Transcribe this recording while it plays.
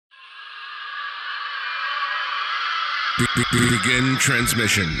Begin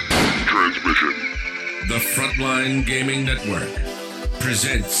transmission. The Frontline Gaming Network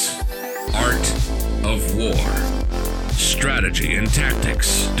presents Art of War. Strategy and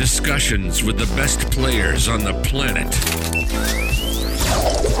tactics. Discussions with the best players on the planet.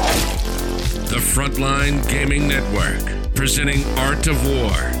 The Frontline Gaming Network presenting Art of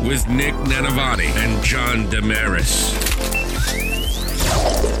War with Nick Nanavati and John Damaris.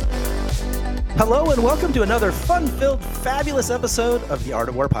 Hello and welcome to another fun-filled, fabulous episode of the Art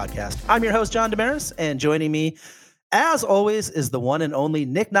of War podcast. I'm your host, John Damaris, and joining me, as always, is the one and only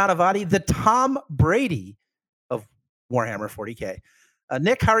Nick Nanavati, the Tom Brady of Warhammer 40K.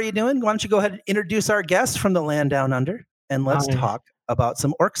 Nick, how are you doing? Why don't you go ahead and introduce our guest from the land down under, and let's talk about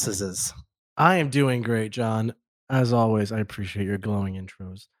some Orcses. I am doing great, John. As always, I appreciate your glowing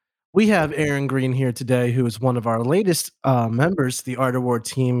intros. We have Aaron Green here today, who is one of our latest members to the Art of War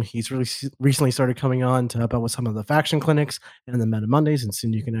team. He's really recently started coming on to help out with some of the faction clinics and the Meta Mondays, and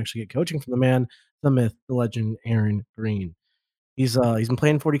soon you can actually get coaching from the man, the myth, the legend, Aaron Green. He's been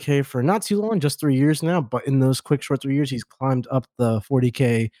playing 40K for not too long, just 3 years now, but in those quick, short 3 years, he's climbed up the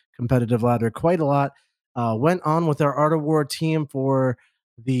 40K competitive ladder quite a lot. Went on with our Art of War team for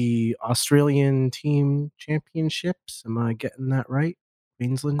the Australian Team Championships. Am I getting that right?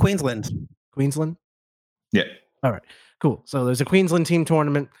 Queensland? Yeah. All right, cool. So there's a Queensland team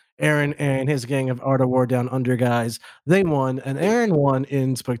tournament. Aaron and his gang of Art of War Down Under guys, they won, and Aaron won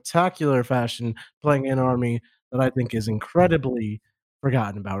in spectacular fashion, playing an army that I think is incredibly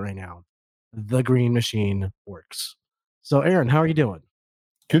forgotten about right now. The Green Machine Orcs. So Aaron, how are you doing?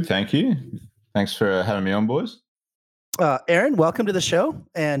 Good, thank you. Thanks for having me on, boys. Aaron, welcome to the show.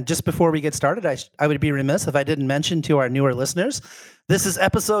 And just before we get started, I would be remiss if I didn't mention to our newer listeners, this is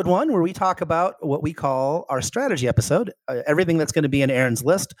episode 1 where we talk about what we call our strategy episode, everything that's going to be in Aaron's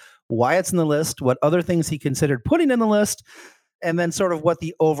list, why it's in the list, what other things he considered putting in the list, and then sort of what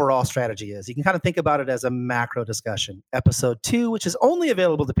the overall strategy is. You can kind of think about it as a macro discussion. Episode 2, which is only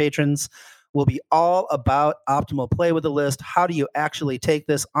available to patrons, will be all about optimal play with the list. How do you actually take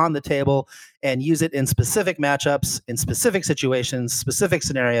this on the table and use it in specific matchups, in specific situations, specific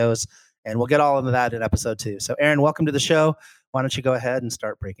scenarios? And we'll get all into that in episode 2. So Aaron, welcome to the show. Why don't you go ahead and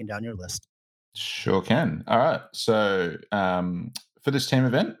start breaking down your list? Sure can. All right. So for this team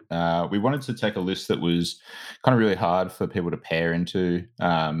event, we wanted to take a list that was kind of really hard for people to pair into,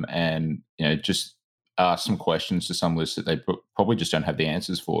 and just ask some questions to some lists that they probably just don't have the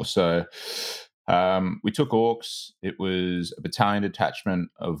answers for. So we took Orcs. It was a battalion detachment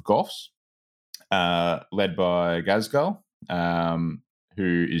of Goths, led by Ghazghkull,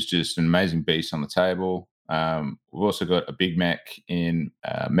 who is just an amazing beast on the table. We've also got a big mech in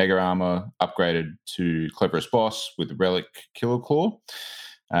Mega Armor, upgraded to Cleverest Boss with Relic Killer Claw,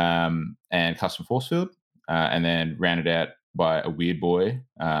 and Custom Force Field, and then rounded out by a Weird Boy,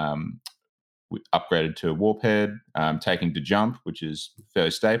 upgraded to Warp Head, taking to Jump, which is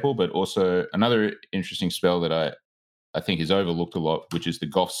fairly staple, but also another interesting spell that I think is overlooked a lot, which is the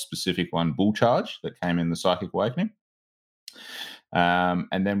Goth-specific one, Bull Charge, that came in the Psychic Awakening.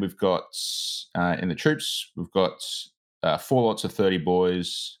 And then we've got, in the troops, we've got 4 lots of 30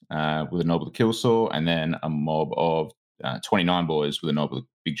 boys with a Noble Kill Saw, and then a mob of 29 boys with a Noble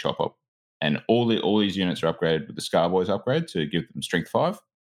Big Chop Up. And all these units are upgraded with the Scar Boys upgrade to give them Strength 5.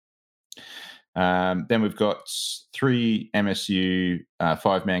 Then we've got 3 MSU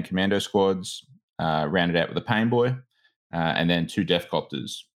 5-man commando squads, rounded out with a Pain Boy, and then 2 Death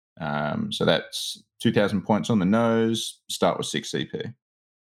Copters. So that's 2,000 points on the nose, start with 6 CP.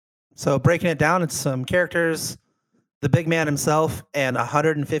 So breaking it down, it's some characters, the big man himself, and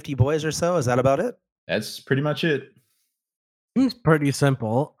 150 boys or so. Is that about it? That's pretty much it. Seems pretty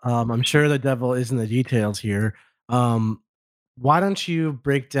simple. I'm sure the devil is in the details here. Why don't you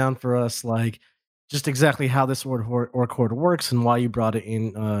break down for us, like, just exactly how this Orc Horde works and why you brought it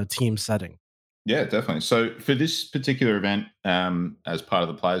in a team setting? Yeah, definitely. So for this particular event, as part of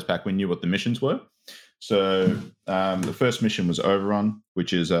the Players Pack, we knew what the missions were. So the first mission was Overrun,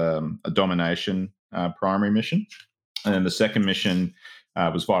 which is a domination primary mission. And then the second mission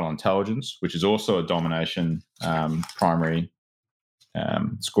was Vital Intelligence, which is also a domination primary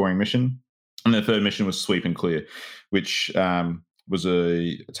scoring mission. And the third mission was Sweep and Clear, which was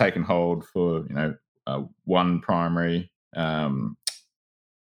a take and hold for 1 primary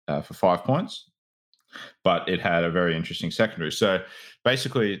for 5 points, but it had a very interesting secondary. So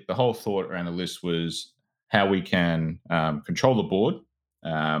basically, the whole thought around the list was how we can control the board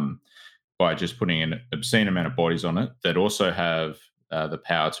by just putting an obscene amount of bodies on it that also have the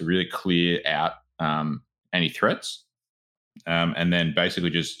power to really clear out any threats, and then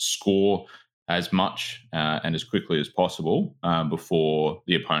basically just score as much and as quickly as possible before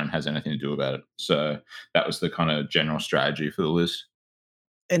the opponent has anything to do about it. So that was the kind of general strategy for the list.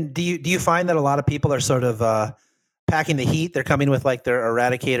 And do you find that a lot of people are sort of packing the heat? They're coming with like their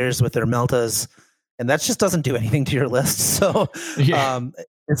Eradicators, with their Meltas, and that just doesn't do anything to your list. So,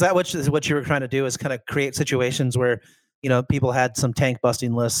 is that what you were trying to do? Is kind of create situations where people had some tank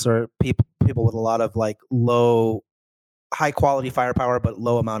busting lists, or people with a lot of like high quality firepower but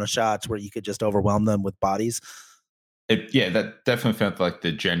low amount of shots, where you could just overwhelm them with bodies? That definitely felt like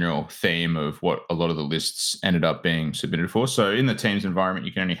the general theme of what a lot of the lists ended up being submitted for. So in the teams environment,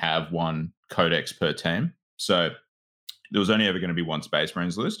 you can only have one codex per team. So there was only ever going to be one Space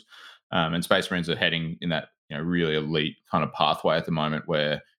Marines list. And Space Marines are heading in that really elite kind of pathway at the moment,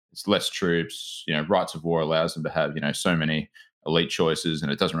 where it's less troops. Rights of War allows them to have so many elite choices,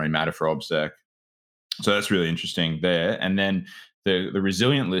 and it doesn't really matter for OBSEC. So that's really interesting there. And then the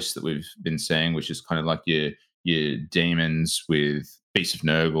resilient list that we've been seeing, which is kind of like your demons with Beasts of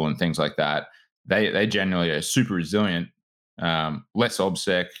Nurgle and things like that, they generally are super resilient, less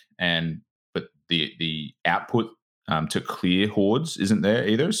OBSEC, but the output to clear hordes isn't there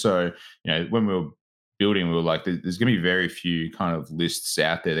either. So when we were building, we were like, there's going to be very few kind of lists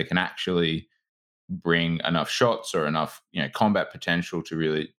out there that can actually bring enough shots or enough combat potential to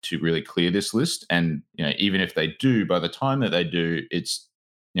really clear this list. And even if they do, by the time that they do, it's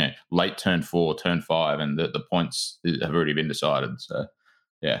late turn 4, turn 5, and the points have already been decided. So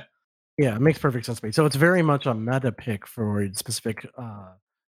yeah, it makes perfect sense to me. So it's very much a meta pick for a specific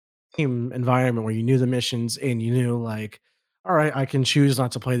team environment where you knew the missions and you knew like, all right, I can choose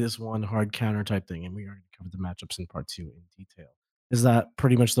not to play this one hard counter type thing. And we already covered the matchups in part 2 in detail. Is that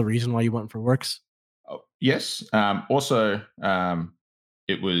pretty much the reason why you went for Works? Oh, yes. Also,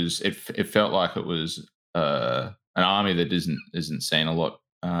 it felt like it was an army that isn't seen a lot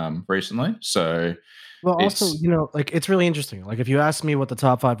recently. So, well, also, like it's really interesting. Like if you ask me what the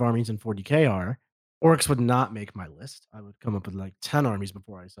top 5 armies in 40K are, Orcs would not make my list. I would come up with like 10 armies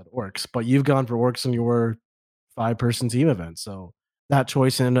before I said Orcs. But you've gone for Orcs in your 5-person team event, so that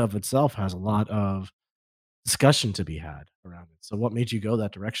choice in and of itself has a lot of discussion to be had around it. So, what made you go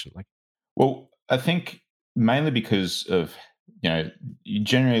that direction? Like, well, I think mainly because of you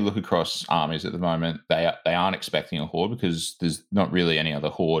generally look across armies at the moment, they aren't expecting a horde because there's not really any other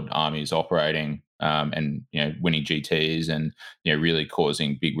horde armies operating and winning GTs and really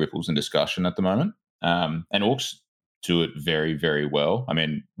causing big ripples in discussion at the moment. And Orcs do it very, very well. I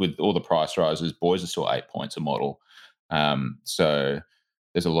mean, with all the price rises, boys are still 8 points a model. So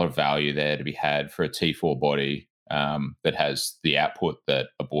there's a lot of value there to be had for a T4 body that has the output that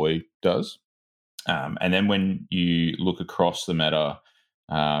a boy does. And then when you look across the meta,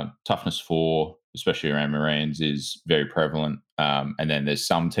 toughness 4, especially around Marines, is very prevalent. And then there's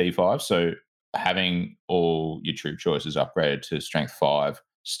some T5. So having all your troop choices upgraded to strength 5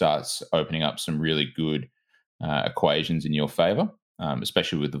 starts opening up some really good equations in your favor,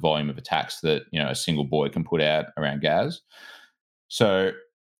 especially with the volume of attacks that a single boy can put out around Gaz. So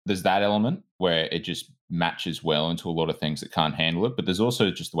there's that element where it just matches well into a lot of things that can't handle it. But there's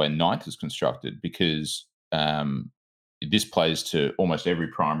also just the way Ninth is constructed, because this plays to almost every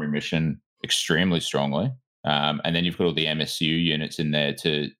primary mission extremely strongly. And then you've got all the MSU units in there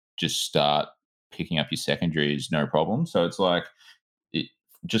to just start picking up your secondaries, no problem. So it's like,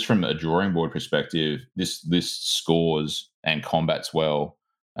 just from a drawing board perspective, this scores and combats well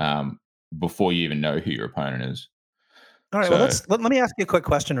before you even know who your opponent is. All right. Well, let me ask you a quick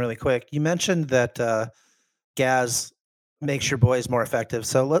question really quick. You mentioned that Gaz makes your boys more effective.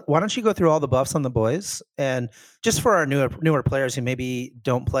 So why don't you go through all the buffs on the boys? And just for our newer players who maybe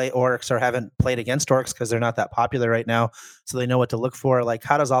don't play Orcs or haven't played against Orcs because they're not that popular right now, so they know what to look for. Like,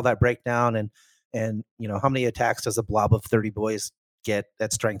 how does all that break down? And how many attacks does a blob of 30 boys get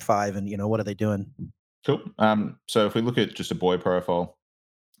at strength 5? And what are they doing? Cool. So if we look at just a boy profile,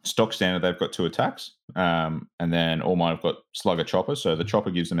 stock standard, they've got 2 attacks. And then all mine have got Slugger Chopper. So the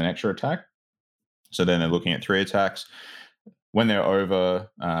Chopper gives them an extra attack. So then they're looking at 3 attacks. When they're over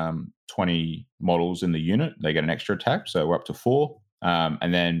 20 models in the unit, they get an extra attack. So we're up to 4.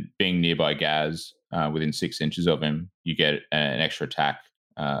 And then being nearby Gaz, within 6 inches of him, you get an extra attack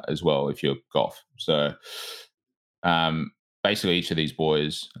as well if you're Goff. So basically each of these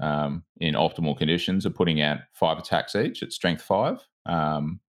boys in optimal conditions are putting out 5 attacks each at strength 5.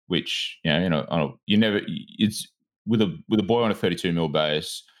 Which it's with a boy on a 32 mil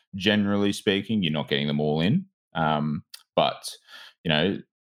base. Generally speaking, you're not getting them all in, but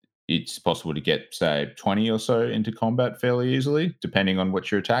it's possible to get, say, 20 or so into combat fairly easily, depending on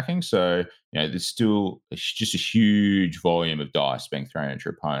what you're attacking. So, there's still just a huge volume of dice being thrown at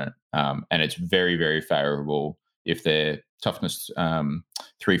your opponent. And it's very, very favorable if they're toughness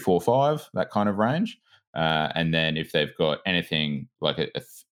 3, 4, 5, that kind of range. And then if they've got anything like a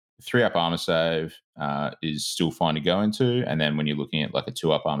 3-up armor save is still fine to go into. And then when you're looking at like a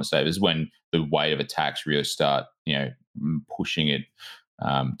 2-up armor save is when the weight of attacks really start, pushing it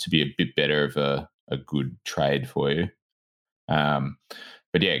to be a bit better of a good trade for you.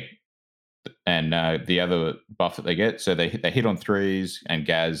 But yeah, and the other buff that they get, so they hit on 3s, and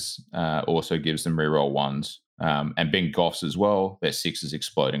Gaz also gives them reroll 1s. And being Goffs as well, their 6s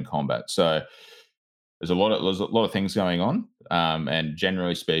explode in combat. So there's a lot of things going on, and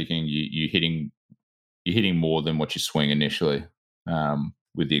generally speaking, you're hitting more than what you swing initially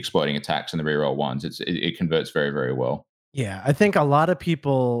with the exploding attacks and the reroll 1s. It converts very, very well. Yeah, I think a lot of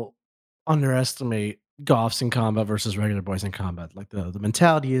people underestimate Goffs in combat versus regular boys in combat. Like the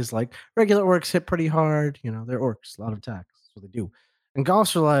mentality is like regular orcs hit pretty hard. They're orcs, a lot of attacks. That's what they do. And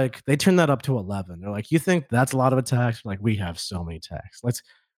Goffs are like, they turn that up to 11. They're like, you think that's a lot of attacks? Like, we have so many attacks. Let's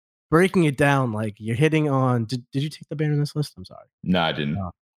breaking it down. Like, you're hitting on. Did you take the banner in this list? I'm sorry. No, I didn't.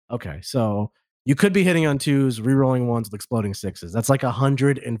 Okay, so you could be hitting on 2s, rerolling 1s with exploding 6s. That's like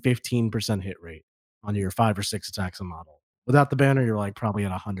 115% hit rate on your 5 or 6 attacks a model. Without the banner, you're like probably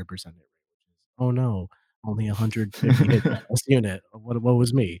at 100% hit rate, which is, oh no, only 150 hits this unit. What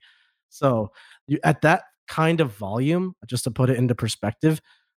was me? So you at that kind of volume, just to put it into perspective,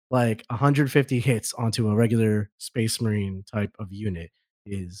 like 150 hits onto a regular Space Marine type of unit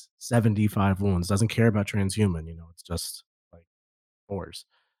is 75 wounds. Doesn't care about transhuman, it's just like fours.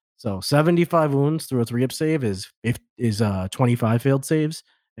 So 75 wounds through a 3-up save is 25 failed saves,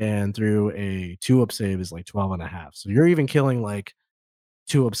 and through a 2-up save is like 12 and a half. So you're even killing like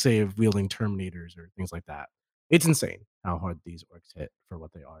 2-up save wielding Terminators or things like that. It's insane how hard these orcs hit for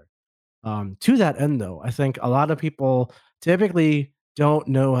what they are. To that end, though, I think a lot of people typically don't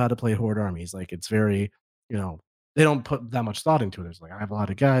know how to play horde armies. Like it's very, they don't put that much thought into it. It's like, I have a lot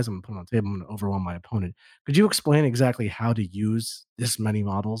of guys, I'm gonna put them on the table, I'm gonna overwhelm my opponent. Could you explain exactly how to use this many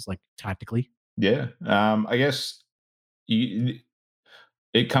models, like tactically? Yeah, I guess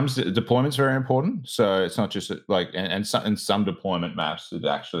it comes to deployment's very important. So it's not just like, and some deployment maps it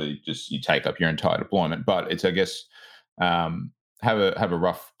actually just you take up your entire deployment. But it's, I guess, have a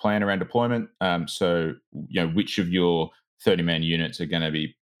rough plan around deployment. So which of your 30-man units are going to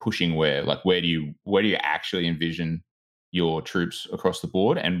be pushing where? Like where do you actually envision your troops across the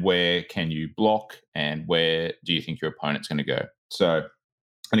board, and where can you block, and where do you think your opponent's going to go? So,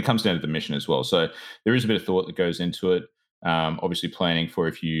 and it comes down to the mission as well. So there is a bit of thought that goes into it. Obviously planning for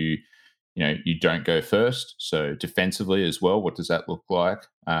if you don't go first. So defensively as well, what does that look like?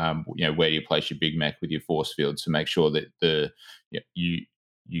 Where do you place your big mech with your force field to make sure that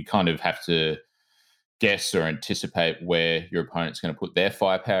you kind of have to guess or anticipate where your opponent's going to put their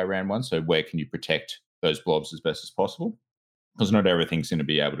firepower around one. So where can you protect those blobs as best as possible? Because not everything's going to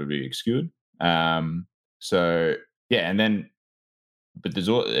be able to be obscured. So yeah, and then but there's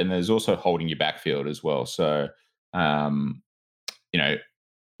also holding your backfield as well. So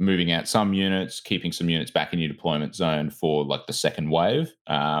moving out some units, keeping some units back in your deployment zone for like the second wave.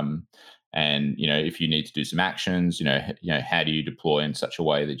 And if you need to do some actions, how do you deploy in such a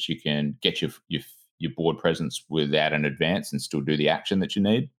way that you can get your board presence without an advance and still do the action that you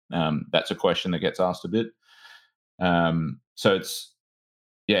need? That's a question that gets asked a bit. So it's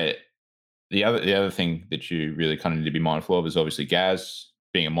the other thing that you really kind of need to be mindful of is obviously Gaz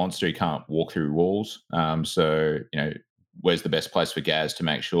being a monster. He can't walk through walls. So where's the best place for Gaz to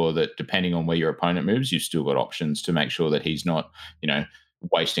make sure that depending on where your opponent moves, you've still got options to make sure that he's not,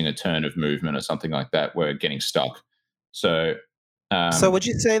 wasting a turn of movement or something like that where getting stuck. So would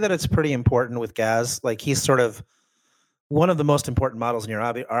you say that it's pretty important with Gaz? Like he's sort of one of the most important models in your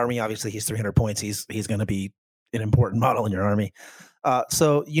army. Obviously, he's 300 points. He's going to be an important model in your army.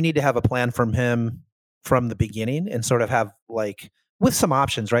 So you need to have a plan from him from the beginning and sort of have like with some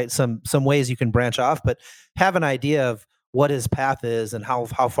options, right? Some ways you can branch off, but have an idea of what his path is and how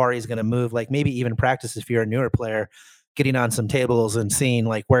far he's going to move. Like maybe even practice if you're a newer player, getting on some tables and seeing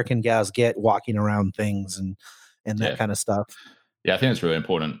like where can Gaz get walking around things and that kind of stuff. Yeah, I think it's really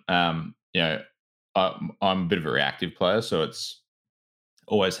important. I'm a bit of a reactive player, so it's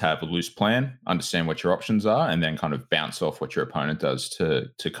always have a loose plan, understand what your options are, and then kind of bounce off what your opponent does to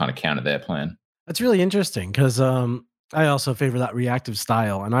kind of counter their plan. That's really interesting because I also favor that reactive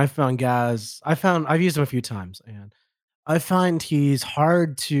style, and I've used him a few times, and I find he's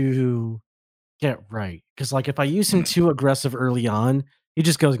hard to get right because, like, if I use him too aggressive early on, he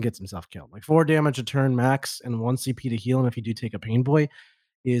just goes and gets himself killed. Like 4 damage a turn max and 1 CP to heal him if you do take a pain boy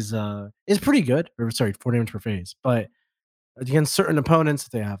is pretty good. Or sorry, 4 damage per phase. But against certain opponents,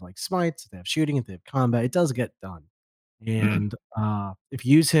 if they have like smites, if they have shooting, if they have combat, it does get done. Mm. And if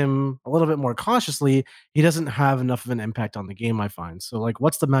you use him a little bit more cautiously, he doesn't have enough of an impact on the game, I find. So, like,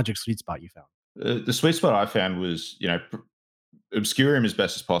 what's the magic sweet spot you found? The sweet spot I found was, obscure him as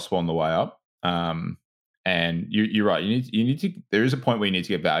best as possible on the way up. And you're right. You need to. There is a point where you need to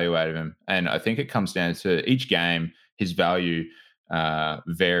get value out of him, and I think it comes down to each game. His value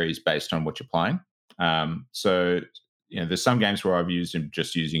varies based on what you're playing. So there's some games where I've used him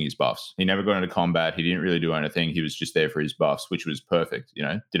just using his buffs. He never got into combat. He didn't really do anything. He was just there for his buffs, which was perfect.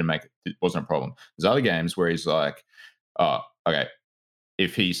 Didn't make it wasn't a problem. There's other games where he's like, oh, okay,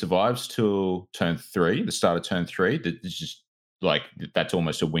 if he survives till turn 3, the start of turn 3, it's just like that's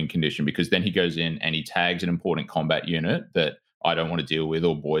almost a win condition, because then he goes in and he tags an important combat unit that I don't want to deal with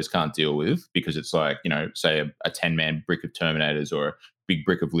or boys can't deal with, because it's like, say a 10-man brick of Terminators or a big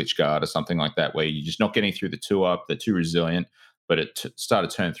brick of Lich Guard or something like that, where you're just not getting through the 2-up, they're too resilient. But at start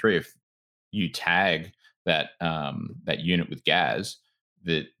of turn 3, if you tag that unit with Gaz,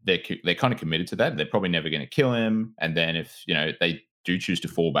 that they're kind of committed to that. They're probably never going to kill him, and then if they do choose to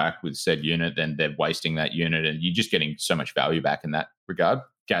fall back with said unit, then they're wasting that unit, and you're just getting so much value back in that regard.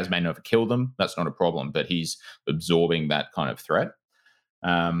 Gaz may never kill them, that's not a problem, but he's absorbing that kind of threat.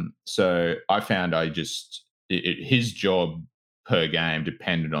 So I found his job per game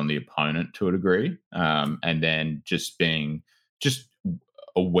depended on the opponent to a degree, and then just being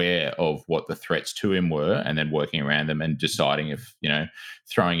aware of what the threats to him were, and then working around them and deciding if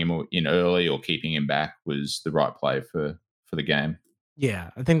throwing him in early or keeping him back was the right play for the game.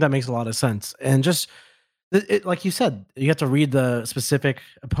 Yeah, I think that makes a lot of sense. And just like you said, you have to read the specific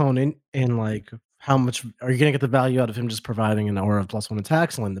opponent and like how much are you going to get the value out of him just providing an aura of +1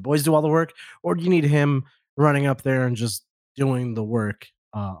 attacks and letting the boys do all the work, or do you need him running up there and just doing the work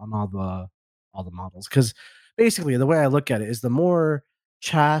on all the models? Because basically, the way I look at it is the more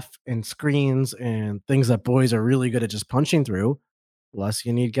chaff and screens and things that boys are really good at just punching through, less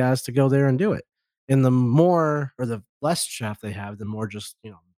you need guys to go there and do it. And the more or the less chaff they have, the more just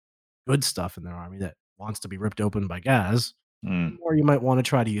good stuff in their army that wants to be ripped open by Gaz, Mm. or you might want to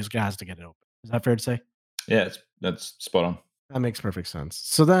try to use Gaz to get it open. Is that fair to say? Yeah, that's spot on. That makes perfect sense.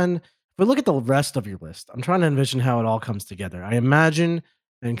 So then, if we look at the rest of your list, I'm trying to envision how it all comes together. I imagine,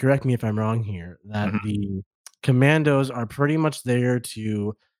 and correct me if I'm wrong here, that Mhm. the commandos are pretty much there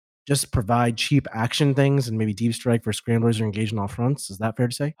to just provide cheap action things and maybe deep strike for scramblers or engage in all fronts. Is that fair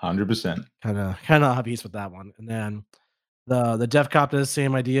to say? 100%. Kind of obvious with that one. And then the Def Cop does the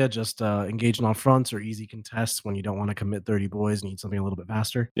same idea, just engage in all fronts or easy contests when you don't want to commit 30 boys, need something a little bit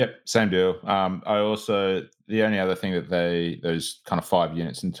faster. Yep, same deal. I also, the only other thing that those kind of 5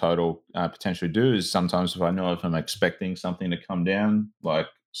 units in total potentially do is sometimes if I'm expecting something to come down, like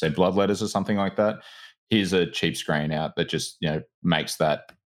say bloodletters or something like that, here's a cheap screen out that just makes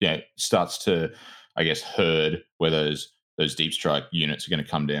that starts to, I guess, herd where those deep strike units are going to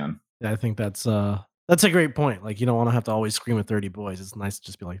come down. Yeah, I think that's a great point. Like you don't want to have to always scream at 30 boys. It's nice to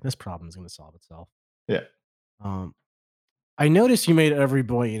just be like, this problem is going to solve itself. Yeah. Um, I noticed you made every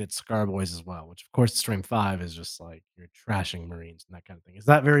boy unit Scar Boys as well, which of course Strength 5 is just like you're trashing Marines and that kind of thing. Is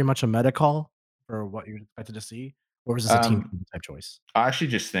that very much a meta call for what you expected to see? Or was this a team Um, type choice? I actually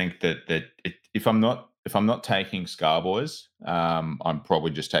just think that if I'm not taking Scarboys, I'm probably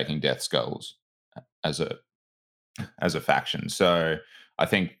just taking Death Skulls as a faction. So I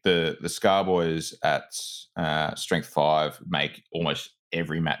think the Scarboys at Strength 5 make almost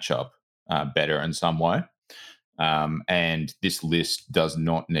every matchup better in some way. And this list does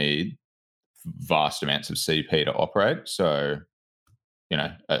not need vast amounts of CP to operate. So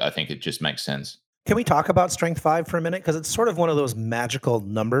I think it just makes sense. Can we talk about Strength 5 for a minute? Because it's sort of one of those magical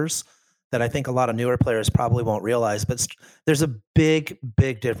numbers that I think a lot of newer players probably won't realize. But there's a big,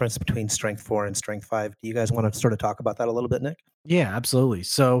 big difference between Strength 4 and Strength 5. Do you guys want to sort of talk about that a little bit, Nick? Yeah, absolutely.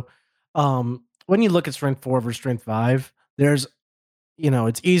 So when you look at Strength 4 versus Strength 5, there's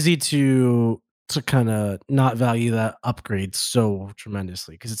it's easy to kind of not value that upgrade so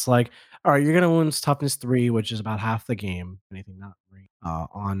tremendously because it's like, all right, you're gonna lose toughness 3, which is about half the game. Anything not 3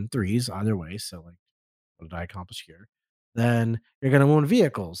 on threes either way. So like, what did I accomplish here? Then you're gonna wound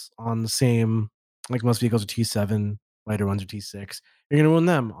vehicles on the same, like most vehicles are T7, lighter ones are T6. You're gonna wound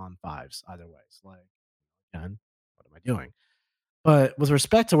them on fives either way. It's like, again, what am I doing? But with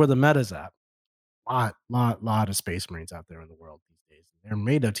respect to where the meta's at, lot of Space Marines out there in the world these days. They're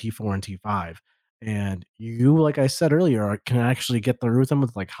made of T4 and T5, and you, like I said earlier, can actually get through them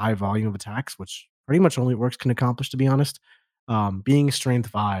with like high volume of attacks, which pretty much only works can accomplish, to be honest. Being strength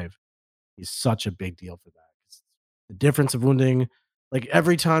 5 is such a big deal for that. The difference of wounding, like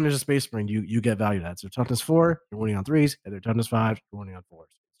every time there's a Space Marine, you get value added. So toughness 4, you're wounding on 3s, and their toughness 5, you're wounding on 4s.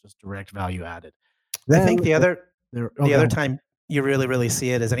 It's just direct value added. I think the Then other time you really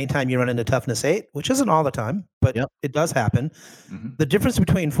see it is anytime you run into toughness 8, which isn't all the time, but Yep. it does happen. Mhm. The difference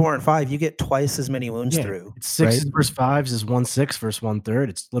between 4 and 5, you get twice as many wounds Yeah, through. it's 6s right? versus 5s is 1/6 versus 1/3.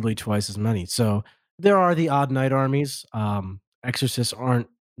 It's literally twice as many. So there are the odd knight armies. Exorcists aren't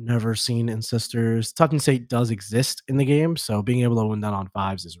never seen in sisters. Toughness 8 does exist in the game, so being able to win that on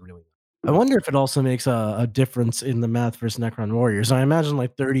 5s is really. I wonder if it also makes a difference in the math versus Necron Warriors. I imagine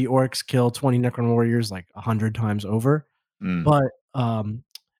like 30 orcs kill 20 Necron Warriors like 100 times over. Mm. But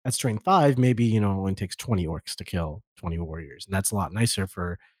at strength 5, maybe it only takes 20 orcs to kill 20 warriors, and that's a lot nicer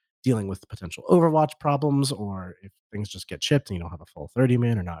for dealing with potential Overwatch problems, or if things just get chipped and you don't have a full 30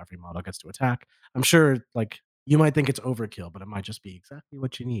 man, or not every model gets to attack. I'm sure, like you might think it's overkill, but it might just be exactly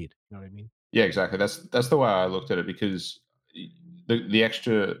what you need. You know what I mean? Yeah, exactly. That's the way I looked at it, because the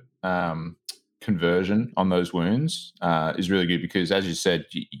extra conversion on those wounds is really good, because as you said,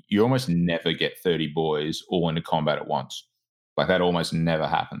 you almost never get 30 boys all into combat at once. Like that almost never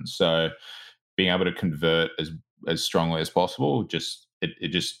happens. So being able to convert as strongly as possible, it just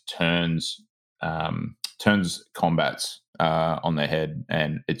turns combats on their head,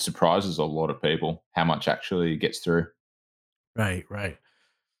 and it surprises a lot of people how much actually gets through. Right.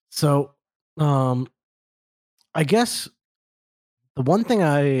 So, I guess the one thing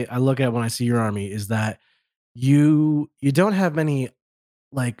I look at when I see your army is that you don't have many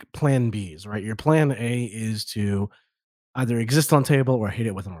like plan Bs, right? Your plan A is to either exist on table or hit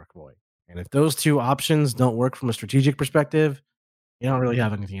it with an orc boy. And if those two options don't work from a strategic perspective, you don't really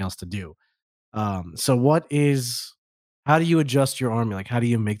have anything else to do. So how do you adjust your army? Like how do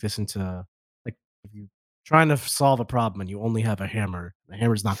you make this into like if you trying to solve a problem and you only have a hammer, the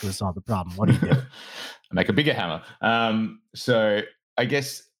hammer's not going to solve the problem. What do you do? Make a bigger hammer. So I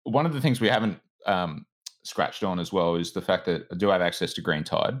guess one of the things we haven't scratched on as well is the fact that I do have access to Green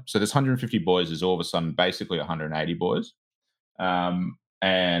Tide. So this 150 boys is all of a sudden basically 180 boys,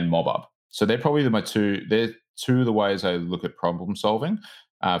 and Mob Up. So they're probably they're two of the ways I look at problem solving,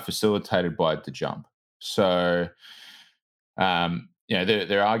 facilitated by the jump. So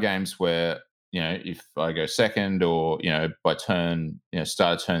there are games where if I go second, or by turn,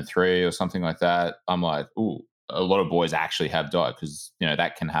 start of turn 3 or something like that, I'm like, ooh, a lot of boys actually have died, because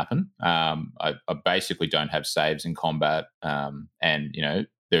that can happen. I basically don't have saves in combat, and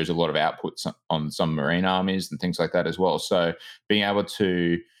there's a lot of outputs on some Marine armies and things like that as well. So being able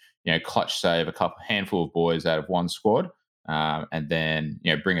to clutch save a handful of boys out of one squad, and then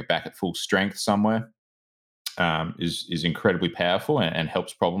bring it back at full strength somewhere, is incredibly powerful and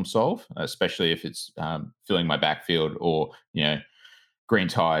helps problem solve, especially if it's filling my backfield, or green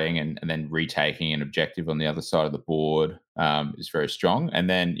tiding and then retaking an objective on the other side of the board is very strong. And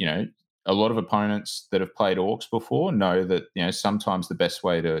then a lot of opponents that have played orcs before know that sometimes the best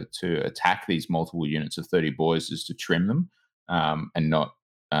way to attack these multiple units of 30 boys is to trim them, and not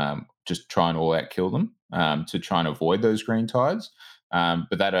just try and all out kill them, to try and avoid those green tides.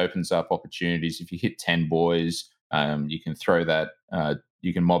 But that opens up opportunities. If you hit 10 boys, you can throw that,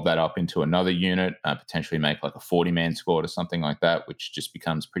 you can mob that up into another unit, potentially make like a 40-man squad or something like that, which just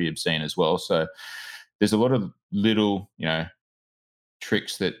becomes pretty obscene as well. So there's a lot of little,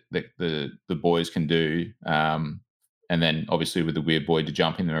 tricks that the boys can do. And then obviously with the weird boy to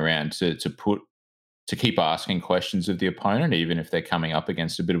jumping them around to keep asking questions of the opponent, even if they're coming up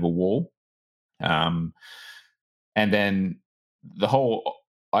against a bit of a wall. And then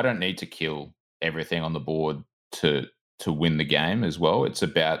I don't need to kill everything on the board to win the game as well. It's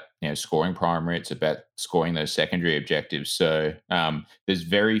about scoring primary. It's about scoring those secondary objectives. So there's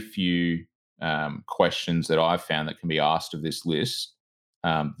very few questions that I've found that can be asked of this list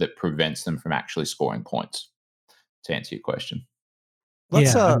that prevents them from actually scoring points. To answer your question,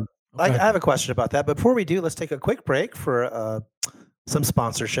 Let's. Okay. I have a question about that. But before we do, let's take a quick break for some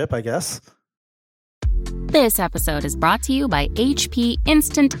sponsorship, I guess. This episode is brought to you by HP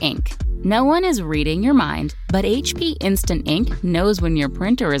Instant Ink. No one is reading your mind, but HP Instant Ink knows when your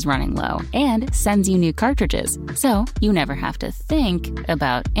printer is running low and sends you new cartridges, so you never have to think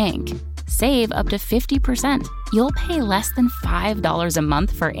about ink. Save up to 50%. You'll pay less than $5 a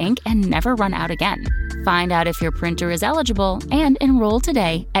month for ink and never run out again. Find out if your printer is eligible and enroll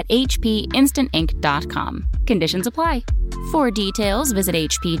today at hpinstantink.com. Conditions apply. For details, visit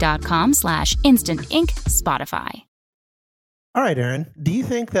hp.com/instantink Spotify. All right, Aaron, do you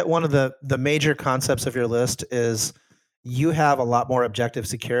think that one of the major concepts of your list is you have a lot more objectives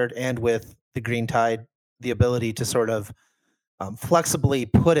secured, and with the Green Tide, the ability to sort of flexibly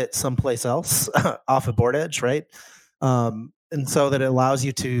put it someplace else off a board edge, right? And so that it allows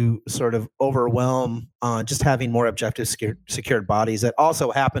you to sort of overwhelm just having more objective secured bodies that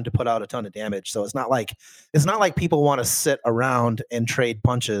also happen to put out a ton of damage. So it's not like people want to sit around and trade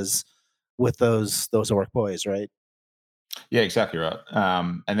punches with those orc boys, right? Yeah, exactly right.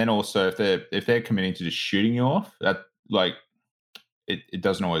 And then also if they're committing to just shooting you off, that like it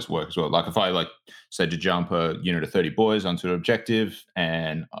doesn't always work as well. Like if I say to jump a unit of 30 boys onto an objective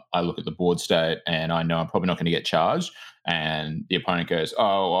and I look at the board state and I know I'm probably not going to get charged, and the opponent goes,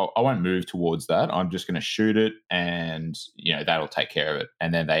 oh, well, I won't move towards that. I'm just going to shoot it and, that'll take care of it.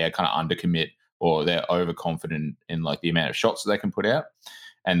 And then they kind of undercommit or they're overconfident in like the amount of shots that they can put out.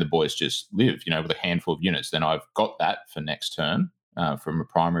 And the boys just live, with a handful of units. Then I've got that for next turn from a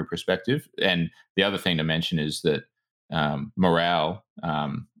primary perspective. And the other thing to mention is that morale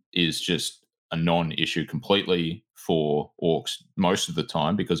is just a non-issue completely for orcs most of the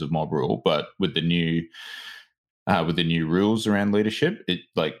time because of mob rule. But with the new rules around leadership,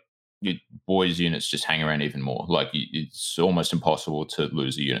 boys units just hang around even more. Like it's almost impossible to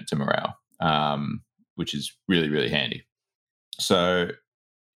lose a unit to morale, which is really, really handy. So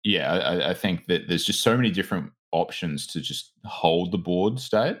yeah, I think that there's just so many different options to just hold the board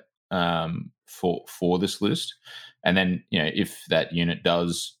state for this list. And then, if that unit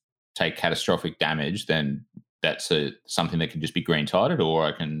does take catastrophic damage, then that's something that can just be green tided, or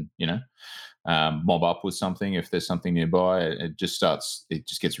I can, mob up with something if there's something nearby. It just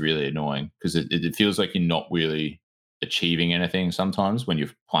gets really annoying because it feels like you're not really achieving anything sometimes when you're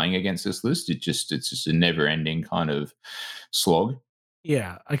playing against this list. It's just a never ending kind of slog.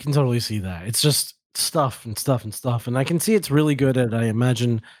 Yeah, I can totally see that. It's just stuff and stuff and stuff. And I can see it's really good at, I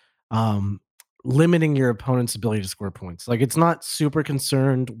imagine, limiting your opponent's ability to score points. Like it's not super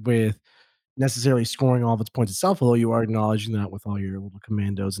concerned with necessarily scoring all of its points itself, although you are acknowledging that with all your little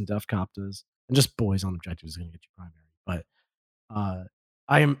commandos and def coptas and just boys on objectives is going to get you primary. But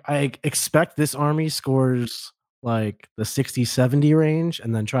I expect this army scores like the 60-70 range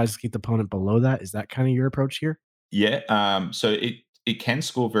and then tries to keep the opponent below that. Is that kind of your approach here? Yeah. So it can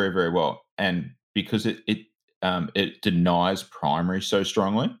score very, very well, and because it denies primary so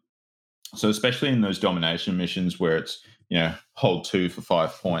strongly. So especially in those domination missions where it's hold 2 for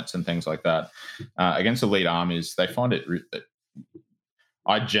 5 points and things like that, against elite armies, they find it.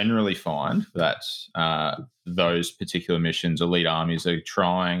 I generally find that those particular missions, elite armies are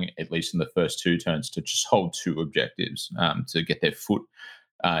trying, at least in the first 2 turns, to just hold 2 objectives to get their foot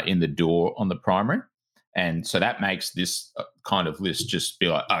in the door on the primary. And so that makes this kind of list just be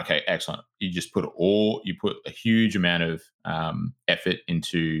like, okay, excellent. You just put a huge amount of effort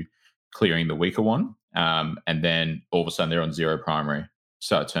into clearing the weaker one. And then all of a sudden they're on 0 primary,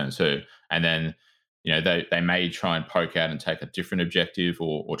 start turn 2. And then, they may try and poke out and take a different objective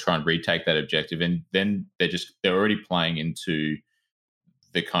or try and retake that objective. And then they're already playing into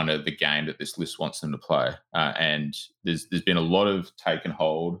the kind of the game that this list wants them to play. And there's been a lot of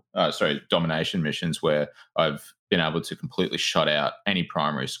domination missions where I've been able to completely shut out any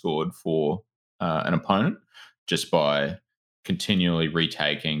primary scored for an opponent just by continually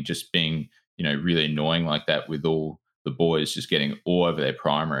retaking, just being, really annoying like that with all the boys just getting all over their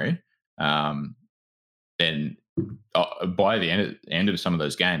primary. Then by the end of some of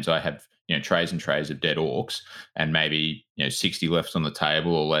those games, I have trays and trays of dead orcs and maybe 60 left on the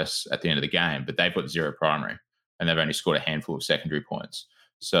table or less at the end of the game, but they've got 0 primary and they've only scored a handful of secondary points.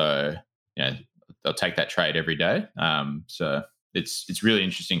 So they'll take that trade every day. So it's really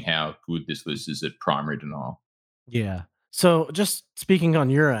interesting how good this list is at primary denial. Yeah. So just speaking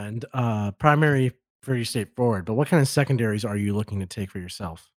on your end, primary pretty straightforward, but what kind of secondaries are you looking to take for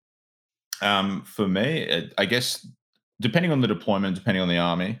yourself? For me, I guess depending on the deployment, depending on the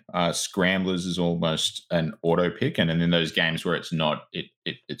army, scramblers is almost an auto pick, and then in those games where it's not,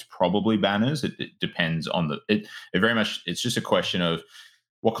 it's probably banners. It depends on it very much. It's just a question of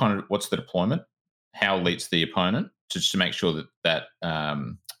what's the deployment, how elites the opponent, just to make sure that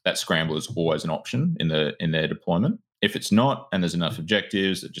scrambler is always an option in their deployment. If it's not, and there's enough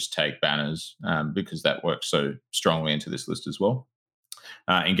objectives, that just take banners because that works so strongly into this list as well.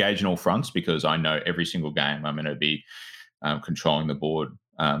 Engage in all fronts because I know every single game I'm going to be controlling the board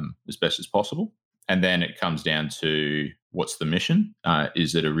as best as possible. And then it comes down to what's the mission?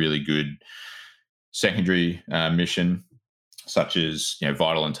 Is it a really good secondary mission, such as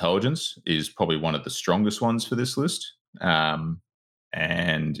vital intelligence is probably one of the strongest ones for this list.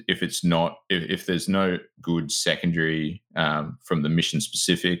 And if it's not, if there's no good secondary from the mission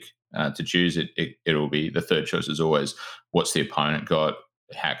specific to choose, it'll be the third choice is always what's the opponent got?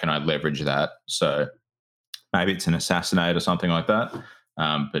 How can I leverage that? So Maybe it's an assassinate or something like that.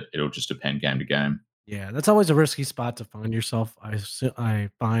 But it'll just depend game to game. Yeah, that's always a risky spot to find yourself. I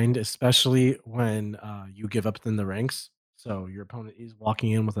find, especially when you give up in the ranks. So your opponent is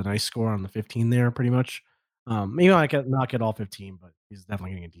walking in with a nice score on the 15 there, pretty much. Maybe not get all 15, but he's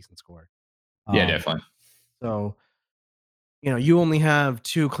definitely getting a decent score. Yeah, Um, definitely. so you only have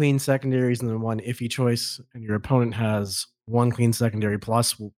two clean secondaries and then one iffy choice, and your opponent has one clean secondary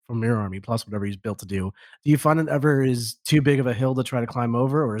plus from your army plus whatever he's built to do. Do you find it ever is too big of a hill to try to climb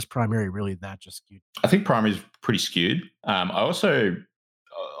over, or is primary really that just skewed? I think primary is pretty skewed. I also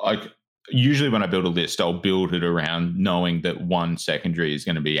like usually when I build a list, I'll build it around knowing that one secondary is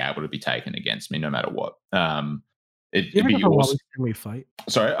going to be able to be taken against me no matter what. You It'd ever be go for awesome. Wally's Family Fight?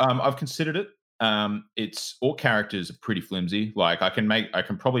 Sorry, I've considered it. It's all characters are pretty flimsy. Like I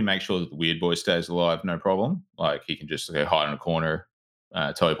can probably make sure that the weird boy stays alive, no problem. Like he can just go hide in a corner,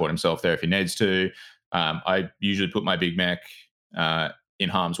 teleport himself there if he needs to. I usually put my big mech in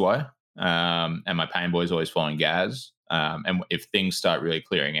harm's way, and my pain boy is always following Gaz. And if things start really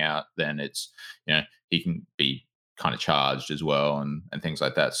clearing out, then it's he can be kind of charged as well and things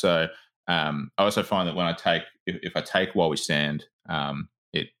like that. So I also find that when if I take while we stand,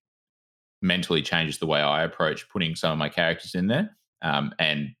 it mentally changes the way I approach putting some of my characters in there.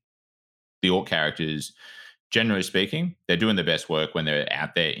 And the orc characters, generally speaking, they're doing their best work when they're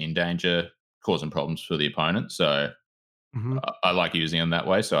out there in danger, causing problems for the opponent. So Mhm. I like using them that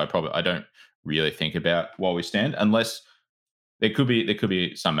way. So I don't really think about while we stand unless there could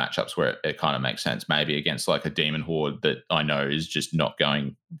be some matchups where it kind of makes sense. Maybe against like a demon horde that I know is just not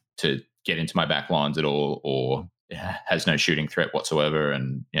going to get into my back lines at all, or has no shooting threat whatsoever,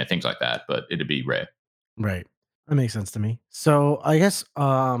 and things like that. But it'd be rare. Right. That makes sense to me. So I guess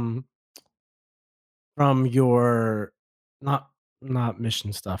from your not not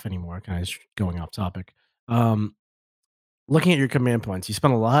mission stuff anymore, kind of going off topic. Um Looking at your command points, you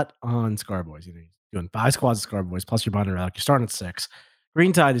spent a lot on Scarboys. You're doing 5 squads of Scarboys plus your Binder Relic. You're starting at 6.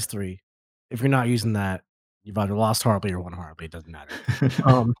 Green Tide is 3. If you're not using that, you've either lost horribly or won horribly. It doesn't matter.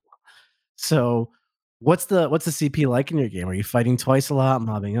 Um, so what's the CP like in your game? Are you fighting twice a lot,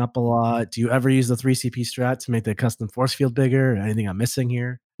 mobbing up a lot? Do you ever use the 3 CP strat to make the custom force field bigger? Anything I'm missing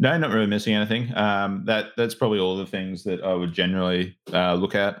here? No, not really missing anything. That's probably all the things that I would generally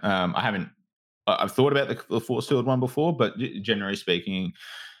look at. I've thought about the force field one before, but generally speaking,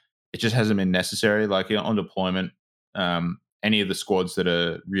 it just hasn't been necessary. Like on deployment, any of the squads that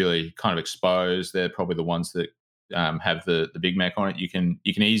are really kind of exposed, they're probably the ones that have the big mech on it. You can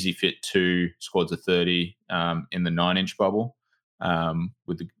easily fit 2 squads of 30 in the 9-inch bubble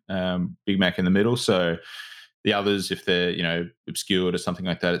with the big mech in the middle. So the others, if they're obscured or something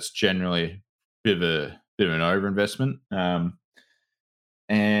like that, it's generally a bit of an overinvestment.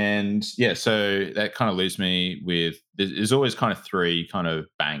 And yeah, so that kind of leaves me with there's always kind of 3 kind of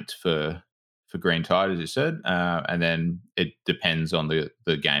banked for Green Tide, as you said, and then it depends on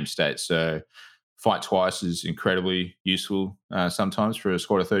the game state. So fight twice is incredibly useful sometimes for a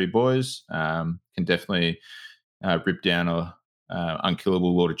squad of 30 boys. Can definitely rip down a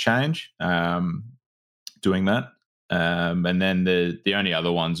unkillable Lord of Change doing that. And then the only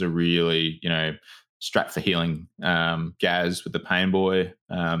other ones are really Strat for healing, Gaz with the Pain Boy,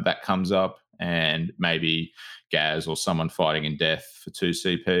 that comes up, and maybe Gaz or someone fighting in death for 2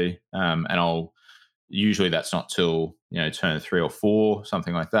 CP. And usually that's not till turn 3 or 4,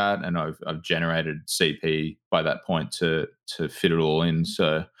 something like that, and I've generated CP by that point to fit it all in.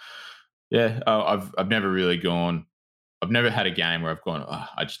 So yeah, I've never really gone. I've never had a game where I've gone, oh,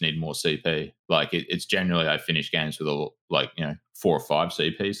 I just need more CP. Like it's generally I finish games with 4 or 5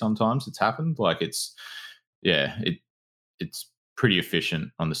 CP. Sometimes it's happened. Like it's pretty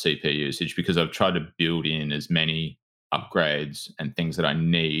efficient on the CP usage because I've tried to build in as many upgrades and things that I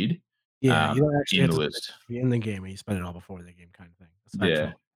need. Yeah, you don't actually in have the to list. in the game, and you spend it all before the game, kind of thing. Aside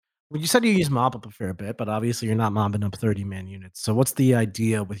Yeah. from, well, you said you use mob up a fair bit, but obviously you're not mobbing up 30-man units. So what's the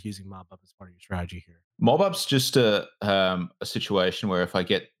idea with using mob up as part of your strategy here? Mob up's just a situation where if I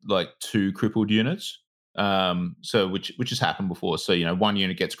get like 2 crippled units, so which has happened before. So one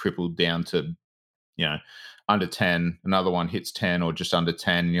unit gets crippled down to under 10, another one hits 10 or just under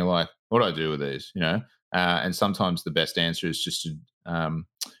 10, and you're like, what do I do with these? And sometimes the best answer is just to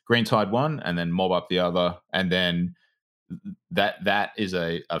Green Tide one and then mob up the other, and then that is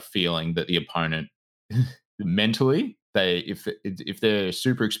a feeling that the opponent mentally if they're a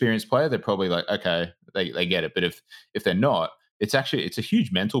super experienced player, they're probably like, okay, they get it. But if they're not, it's a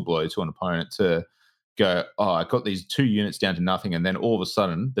huge mental blow to an opponent to go, oh, I got these 2 units down to nothing, and then all of a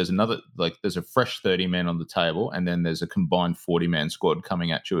sudden there's a fresh 30 men on the table, and then there's a combined 40-man squad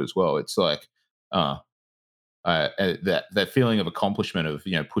coming at you as well. It's like, that feeling of accomplishment of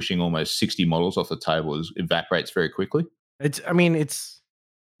pushing almost 60 models off the table evaporates very quickly. It's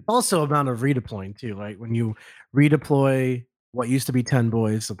also amount of redeploying too. Like when you redeploy what used to be 10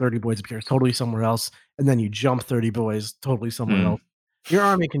 boys, so 30 boys appears totally somewhere else, and then you jump 30 boys totally somewhere else. Your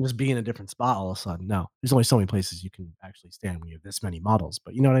army can just be in a different spot all of a sudden. No, there's only so many places you can actually stand when you have this many models.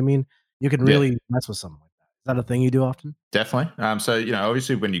 But you know what I mean? You can really mess with something like that. Is that a thing you do often? Definitely. So,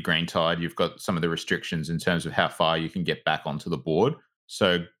 obviously when you're green tied, you've got some of the restrictions in terms of how far you can get back onto the board.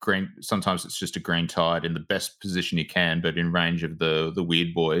 So sometimes it's just a green tide in the best position you can, but in range of the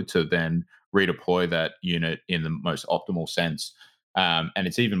weird boy to then redeploy that unit in the most optimal sense. And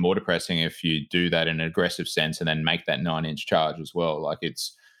it's even more depressing if you do that in an aggressive sense and then make that 9-inch charge as well. Like it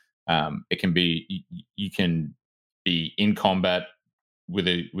can be, you can be in combat with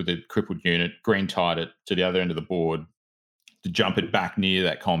a crippled unit, green tide it to the other end of the board, to jump it back near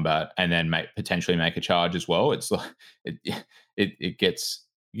that combat, and then potentially make a charge as well. It's like it gets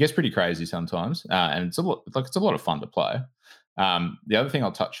pretty crazy sometimes, and it's a lot of fun to play. The other thing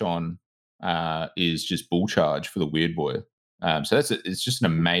I'll touch on is just bull charge for the weird boy. So it's just an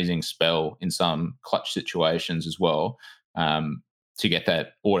amazing spell in some clutch situations as well, to get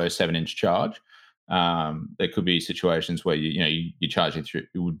that auto 7-inch charge. There could be situations where you're charging through.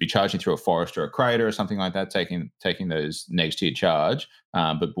 You would be charging through a forest or a crater or something like that, taking those negs to your charge.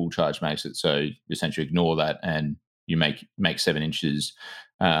 But bull charge makes it so you essentially ignore that, and you make 7 inches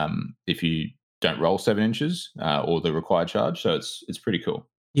if you don't roll 7 inches or the required charge. So it's pretty cool.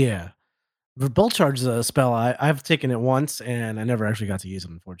 Yeah. The bull charge is a spell I've taken it once, and I never actually got to use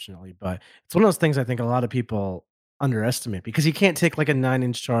it, unfortunately. But it's one of those things I think a lot of people underestimate, because you can't take like a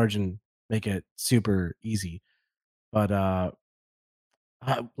 9-inch charge and make it super easy. But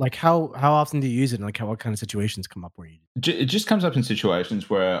like how often do you use it? And like what kind of situations come up where you? It just comes up in situations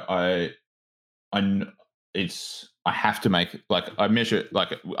where I have to make, like, I measure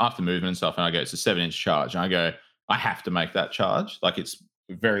like after movement and stuff, and I go, it's a 7-inch charge, and I go, I have to make that charge. Like it's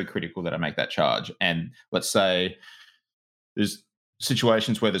very critical that I make that charge. And let's say there's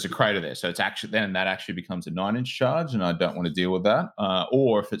situations where there's a crater there, so it's actually then that actually becomes a 9-inch charge, and I don't want to deal with that.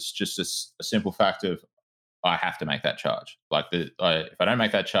 Or if it's just a simple fact of I have to make that charge. Like if I don't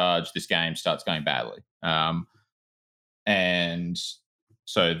make that charge, this game starts going badly. And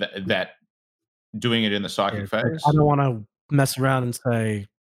so that doing it in the psychic phase. I don't want to mess around and say,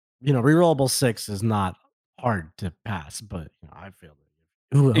 rerollable 6 is not hard to pass, but I failed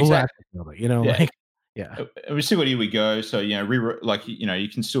it. Who Exactly. failed it? Yeah. We see what here we go. So, you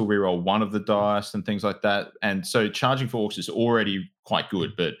can still reroll one of the dice and things like that. And so charging for orcs is already quite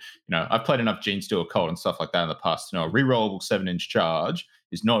good. But, I've played enough Genestealer Cult and stuff like that in the past to know a rerollable 7-inch charge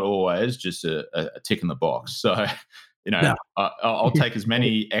is not always just a tick in the box. So, no. I'll take as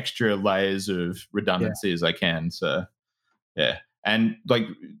many extra layers of redundancy as I can. So, yeah. And like,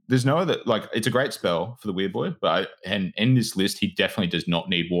 there's no other, like, it's a great spell for the weird boy, but and in this list, he definitely does not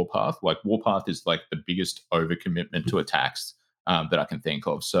need Warpath. Like, Warpath is like the biggest overcommitment to attacks that I can think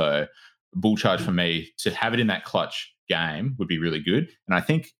of. So, bull charge for me to have it in that clutch game would be really good. And I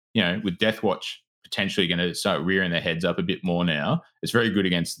think, with Deathwatch potentially going to start rearing their heads up a bit more now, it's very good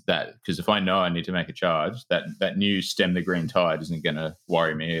against that, because if I know I need to make a charge, that new stem the green tide isn't going to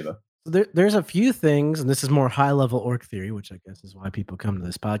worry me either. There's a few things, and this is more high-level orc theory, which I guess is why people come to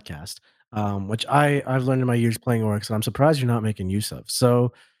this podcast, which I've learned in my years playing orcs, and I'm surprised you're not making use of.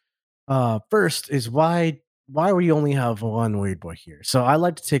 So, first is why we only have one weird boy here. So I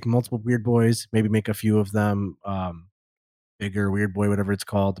like to take multiple weird boys, maybe make a few of them bigger weird boy, whatever it's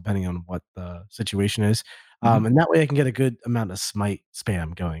called, depending on what the situation is. And that way I can get a good amount of smite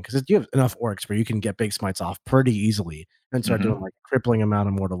spam going, because you have enough orcs where you can get big smites off pretty easily and start doing like a crippling amount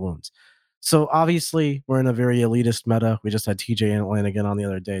of mortal wounds. So obviously we're in a very elitist meta. We just had TJ Lanigan on the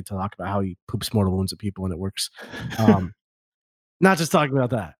other day to talk about how he poops mortal wounds at people and it works. Not just talking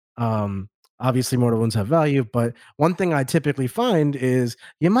about that. Obviously mortal wounds have value, but one thing I typically find is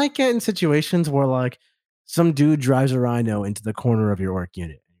you might get in situations where like some dude drives a rhino into the corner of your orc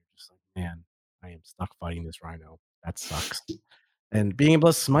unit, and you're just like, man, I am stuck fighting this rhino. That sucks. And being able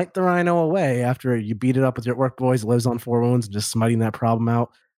to smite the rhino away after you beat it up with your orc boys, lives on 4 wounds, and just smiting that problem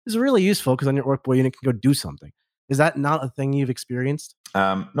out is really useful, because then your orc boy unit can go do something. Is that not a thing you've experienced?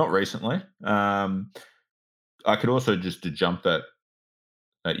 Not recently. I could also just jump that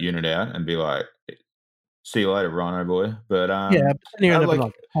unit out and be like, see you later, rhino boy. But yeah, but you're in like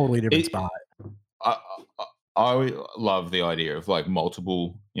a totally different spot. I love the idea of like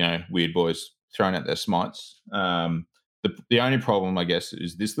multiple, weird boys throwing out their smites. The only problem, I guess,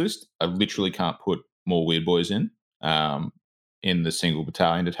 is this list. I literally can't put more weird boys in the single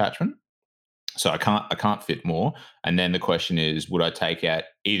battalion detachment. So I can't fit more. And then the question is, would I take out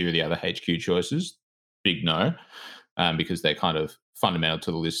either of the other HQ choices? Big no, because they're kind of fundamental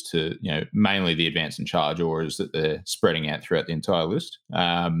to the list. To mainly the advance and charge auras that they're spreading out throughout the entire list.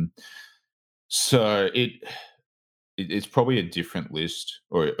 So it's probably a different list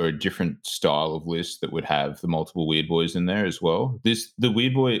or a different style of list that would have the multiple weird boys in there as well. The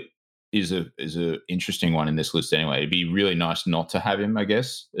weird boy is a interesting one in this list anyway. It'd be really nice not to have him, I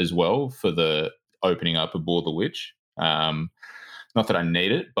guess, as well for the opening up a Bore the Witch. Not that I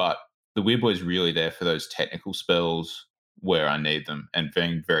need it, but the weird boy is really there for those technical spells where I need them and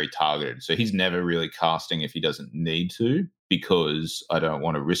being very targeted. So he's never really casting if he doesn't need to, because I don't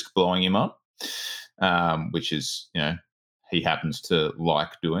want to risk blowing him up, which is, he happens to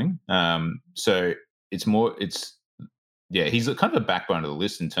like doing. So he's kind of a backbone of the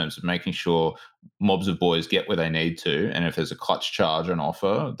list in terms of making sure mobs of boys get where they need to, and if there's a clutch charge on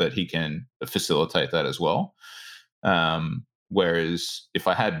offer, that he can facilitate that as well. Whereas if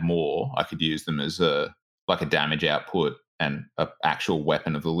I had more, I could use them as a damage output and an actual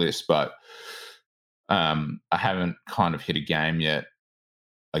weapon of the list. But I haven't kind of hit a game yet,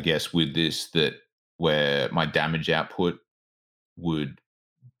 I guess, with this where my damage output would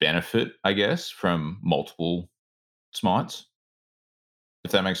benefit, I guess, from multiple smites,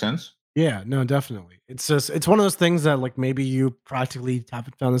 if that makes sense. Yeah, no, definitely. It's one of those things that like maybe you practically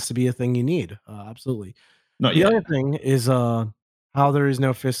haven't found this to be a thing you need. Absolutely. Not The yet. other thing is how there is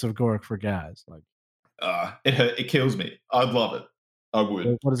no Fist of Gork for Gaz. Like, it kills me. I'd love it. I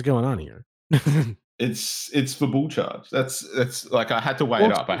would. what is going on here? It's for bull charge. That's like I had to weigh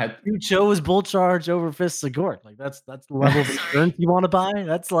it up. You chose bull charge over Fists of Gork. Like that's the level of insurance you want to buy.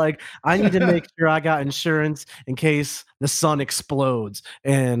 That's like, I need to make sure I got insurance in case the sun explodes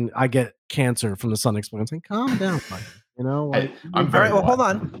and I get cancer from the sun exploding. Like, calm down, buddy. Like, I'm All very right. Well, hold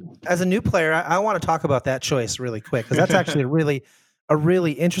on. As a new player, I want to talk about that choice really quick, because that's actually a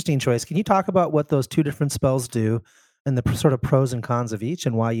really interesting choice. Can you talk about what those two different spells do, and the sort of pros and cons of each,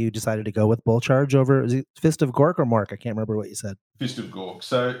 and why you decided to go with Bull Charge over, is it Fist of Gork or Mark? I can't remember what you said. Fist of Gork.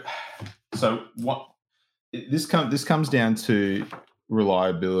 So what this comes down to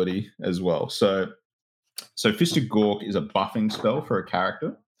reliability as well. So Fist of Gork is a buffing spell for a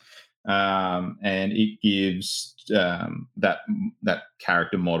character, and it gives that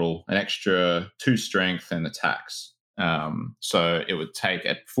character model an extra 2 strength and attacks. So it would take,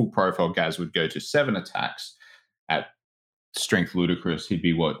 at full profile, Gaz would go to 7 attacks. At strength ludicrous, he'd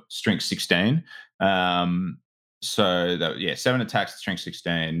be strength 16. So 7 attacks, strength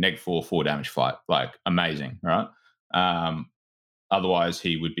 16, neg 4 damage fight, like amazing, right? Otherwise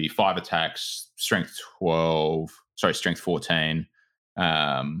he would be 5 attacks, strength 14.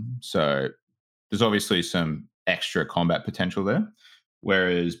 So there's obviously some extra combat potential there.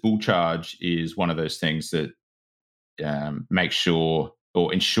 Whereas Bull Charge is one of those things that makes sure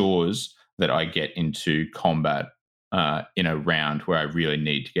or ensures that I get into combat in a round where I really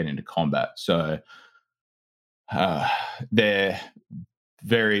need to get into combat. So they're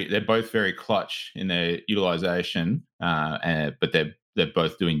both very clutch in their utilization, but they're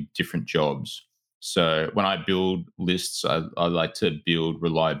both doing different jobs. So when I build lists, I like to build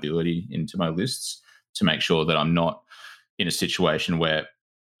reliability into my lists to make sure that I'm not in a situation where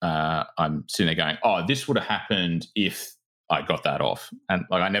I'm sitting there going, "Oh, this would have happened if I got that off." And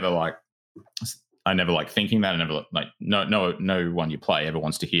like I never like thinking that. I never like no one you play ever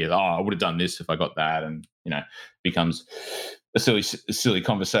wants to hear, "Oh, I would have done this if I got that," and it becomes a silly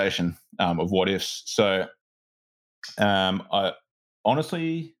conversation of what ifs. So I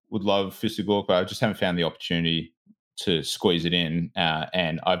honestly would love Fist of Gork, but I just haven't found the opportunity to squeeze it in,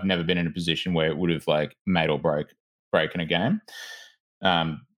 and I've never been in a position where it would have like made or break in a game.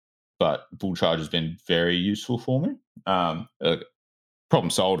 But Bull Charge has been very useful for me. Problem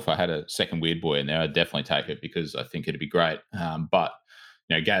solved. If I had a second weird boy in there, I'd definitely take it because I think it'd be great. But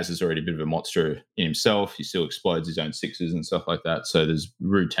Gaz is already a bit of a monster in himself. He still explodes his own 6s and stuff like that. So there's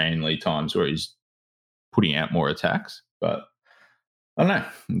routinely times where he's putting out more attacks. But I don't know.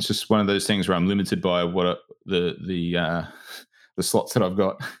 It's just one of those things where I'm limited by what the slots that I've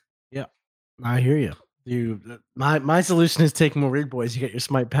got. Yeah, I hear you. My solution is take more weird boys. You get your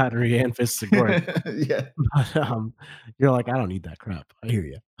Smite Battery and Fists of Gork. Yeah. But you're like, I don't need that crap. I hear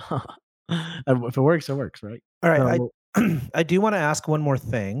you. If it works, it works, right? All right. I do want to ask one more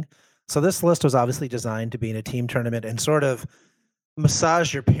thing. So this list was obviously designed to be in a team tournament and sort of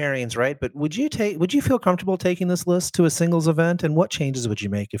massage your pairings, right? But would you feel comfortable taking this list to a singles event? And what changes would you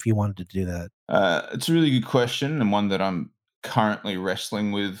make if you wanted to do that? It's a really good question, and one that I'm currently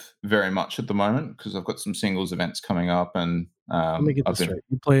wrestling with very much at the moment because I've got some singles events coming up, and Let me get I've this been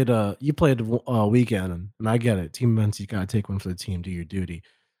straight. You played a weekend, and I get it. Team events, you gotta take one for the team, do your duty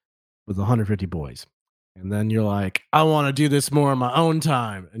with 150 boys, and then you're like, I want to do this more on my own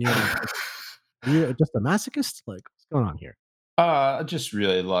time, and you're like, are you just a masochist? Like, what's going on here? I just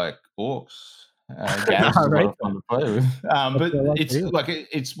really like orcs. Gaz is All a lot right, of fun to play with. that's But what I like for it's you. like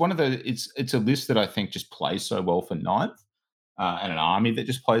it's one of the it's a list that I think just plays so well for ninth, and an army that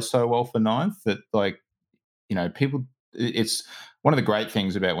just plays so well for ninth that like people. It's one of the great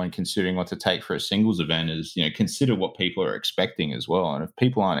things about when considering what to take for a singles event is consider what people are expecting as well. And if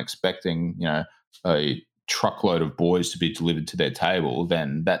people aren't expecting a truckload of boys to be delivered to their table,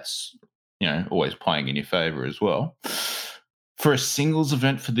 then that's always playing in your favor as well. For a singles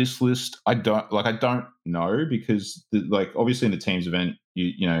event for this list, I don't know because obviously in the teams event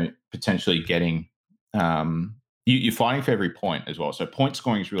you potentially getting you're fighting for every point as well. So point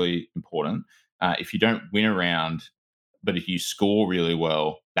scoring is really important. If you don't win a round, but if you score really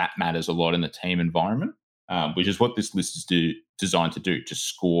well, that matters a lot in the team environment, which is what this list is designed to do, to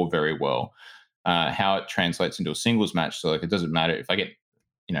score very well. How it translates into a singles match, so it doesn't matter if I get,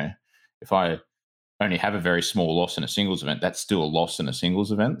 if I only have a very small loss in a singles event, that's still a loss in a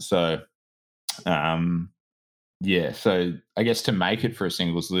singles event. So, so I guess to make it for a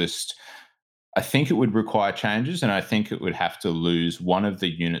singles list, I think it would require changes, and I think it would have to lose one of the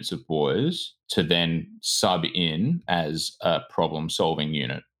units of boys to then sub in as a problem-solving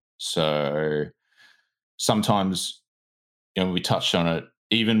unit. So sometimes, we touched on it,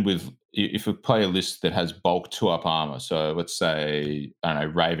 even with if we play a list that has bulk 2-up armor, so let's say, I don't know,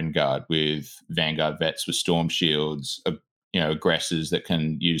 Raven Guard with Vanguard vets with Storm Shields, aggressors that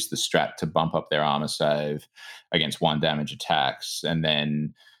can use the strat to bump up their armor save against 1 damage attacks, and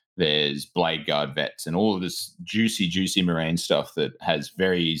then there's Blade Guard vets and all of this juicy marine stuff that has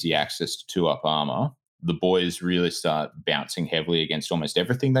very easy access to 2-up armor. The boys really start bouncing heavily against almost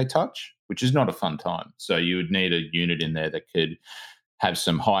everything they touch, which is not a fun time. So you would need a unit in there that could have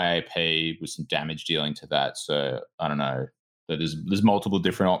some high AP with some damage dealing to that. So I don't know. So there's multiple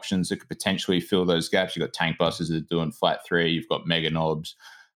different options that could potentially fill those gaps. You've got tank busters that are doing flat 3. You've got mega knobs.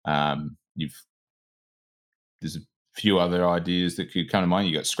 There's a few other ideas that could come to mind.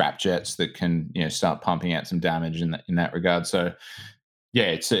 You got scrap jets that can start pumping out some damage in that regard. So yeah,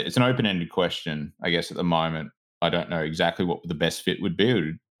 it's an open-ended question, I guess. At the moment, I don't know exactly what the best fit would be. It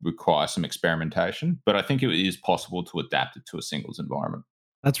would require some experimentation, but I think it is possible to adapt it to a singles environment.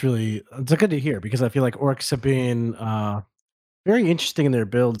 That's good to hear because I feel like orcs have been very interesting in their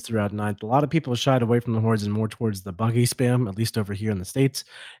builds throughout ninth. A lot of people shied away from the hordes and more towards the buggy spam, at least over here in the States.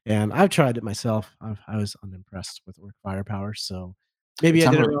 And I've tried it myself. I was unimpressed with orc firepower. So maybe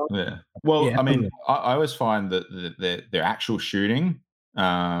I did it wrong. Yeah. Well, Yeah, I mean, I always find that their actual shooting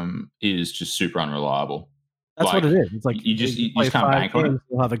is just super unreliable. That's what it is. It's like you just play can't 5 bank on it. games,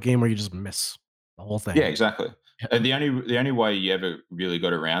 you'll have a game where you just miss the whole thing. Yeah, exactly. And the only way you ever really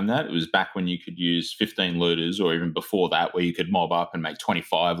got around that, it was back when you could use 15 looters, or even before that, where you could mob up and make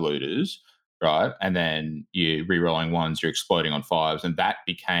 25 looters, right? And then you're re-rolling 1s, you're exploding on 5s, and that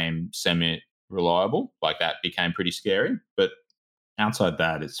became semi-reliable. Like, that became pretty scary. But outside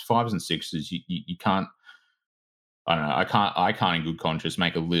that, it's 5s and 6s. You can't. I don't know. I can't in good conscience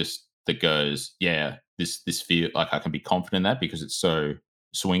make a list that goes, yeah, this feel like I can be confident in that because it's so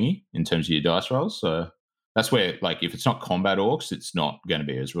swingy in terms of your dice rolls. So that's where, like, if it's not combat orcs, it's not going to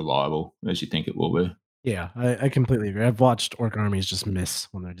be as reliable as you think it will be. Yeah, I completely agree. I've watched orc armies just miss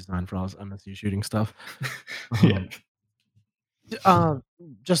when they're designed for all this MSU shooting stuff. Yeah.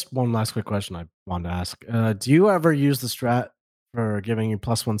 Just one last quick question I wanted to ask. Do you ever use the strat for giving you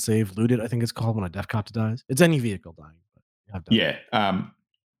 +1 save looted? I think it's called when a Death Copter dies. It's any vehicle dying. But I've done it. Yeah.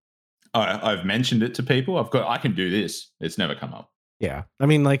 I've mentioned it to people. I can do this. It's never come up. Yeah. I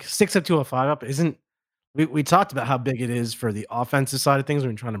mean, like 6 up to a 5 up isn't. We talked about how big it is for the offensive side of things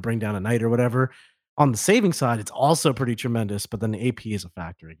when you're trying to bring down a knight or whatever. On the saving side, it's also pretty tremendous, but then the AP is a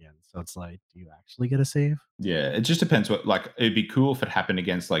factor again. So it's like, do you actually get a save? Yeah, it just depends what, like, it'd be cool if it happened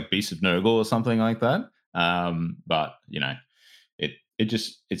against like Beast of Nurgle or something like that. But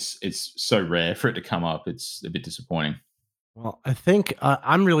it's so rare for it to come up. It's a bit disappointing. Well, I think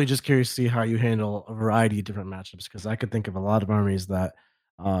I'm really just curious to see how you handle a variety of different matchups because I could think of a lot of armies that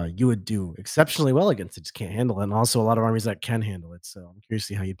you would do exceptionally well against. It just can't handle it, and also a lot of armies that can handle it. So I'm curious to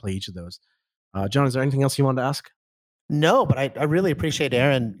see how you play each of those. John, is there anything else you wanted to ask? No, but I really appreciate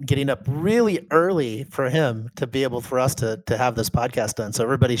Aaron getting up really early for him to be able for us to have this podcast done. So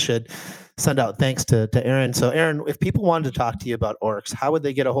everybody should send out thanks to Aaron. So Aaron, if people wanted to talk to you about Orcs, how would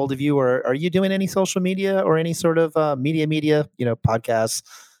they get a hold of you? Or are you doing any social media or any sort of media, podcasts,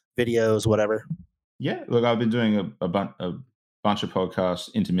 videos, whatever? Yeah, look, I've been doing a bunch of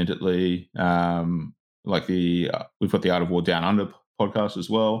podcasts intermittently. We've got the Art of War Down Under podcast as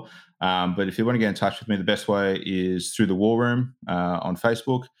well. But if you want to get in touch with me, the best way is through the War Room on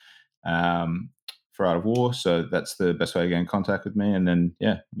Facebook for Art of War. So that's the best way to get in contact with me. And then,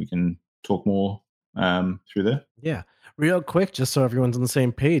 we can talk more through there. Yeah. Real quick, just so everyone's on the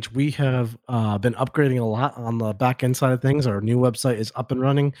same page, we have been upgrading a lot on the back end side of things. Our new website is up and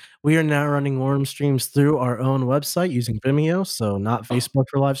running. We are now running War Room streams through our own website using Vimeo, so not Facebook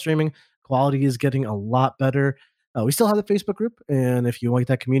for live streaming. Quality is getting a lot better. We still have the Facebook group, and if you like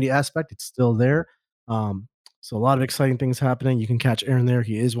that community aspect, it's still there. So a lot of exciting things happening. You can catch Aaron there.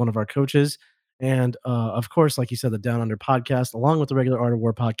 He is one of our coaches. And of course, like you said, the Down Under podcast, along with the regular Art of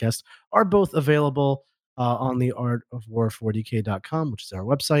War podcast, are both available on the artofwar40k.com, which is our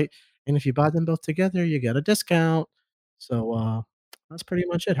website. And if you buy them both together, you get a discount. So that's pretty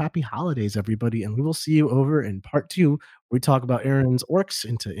much it. Happy holidays, everybody. And we will see you over in part 2, where we talk about Aaron's orcs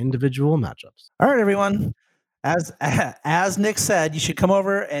into individual matchups. All right, everyone. As Nick said, you should come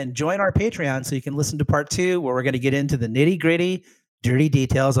over and join our Patreon so you can listen to part 2, where we're going to get into the nitty-gritty, dirty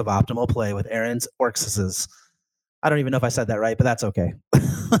details of optimal play with Aaron's Orcs. I don't even know if I said that right, but that's okay.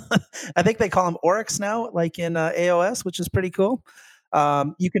 I think they call them Orcs now, like in AOS, which is pretty cool.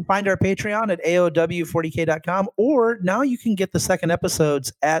 You can find our Patreon at aow40k.com, or now you can get the second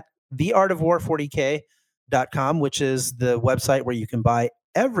episodes at theartofwar40k.com, which is the website where you can buy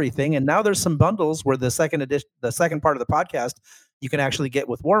everything. And now there's some bundles where the second part of the podcast you can actually get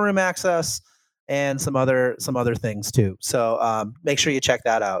with War Room access and some other things too. So make sure you check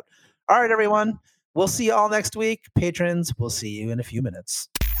that out. All right, everyone. We'll see you all next week. Patrons, we'll see you in a few minutes.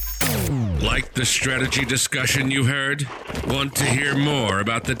 Like the strategy discussion you heard? Want to hear more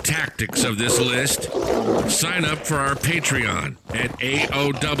about the tactics of this list? Sign up for our Patreon at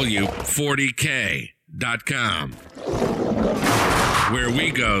aow40k.com, where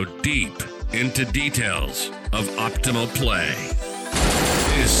we go deep into details of optimal play.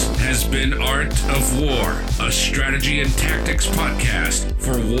 This has been Art of War, a strategy and tactics podcast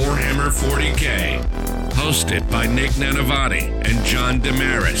for Warhammer 40k. Hosted by Nick Nanavati and John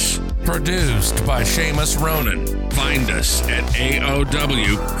Damaris. Produced by Seamus Ronan. Find us at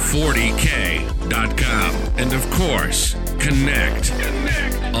aow40k.com. And of course, connect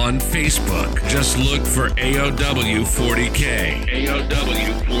on Facebook. Just look for AOW40k.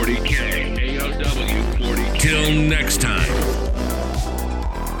 AOW40k. AOW40k. Till next time.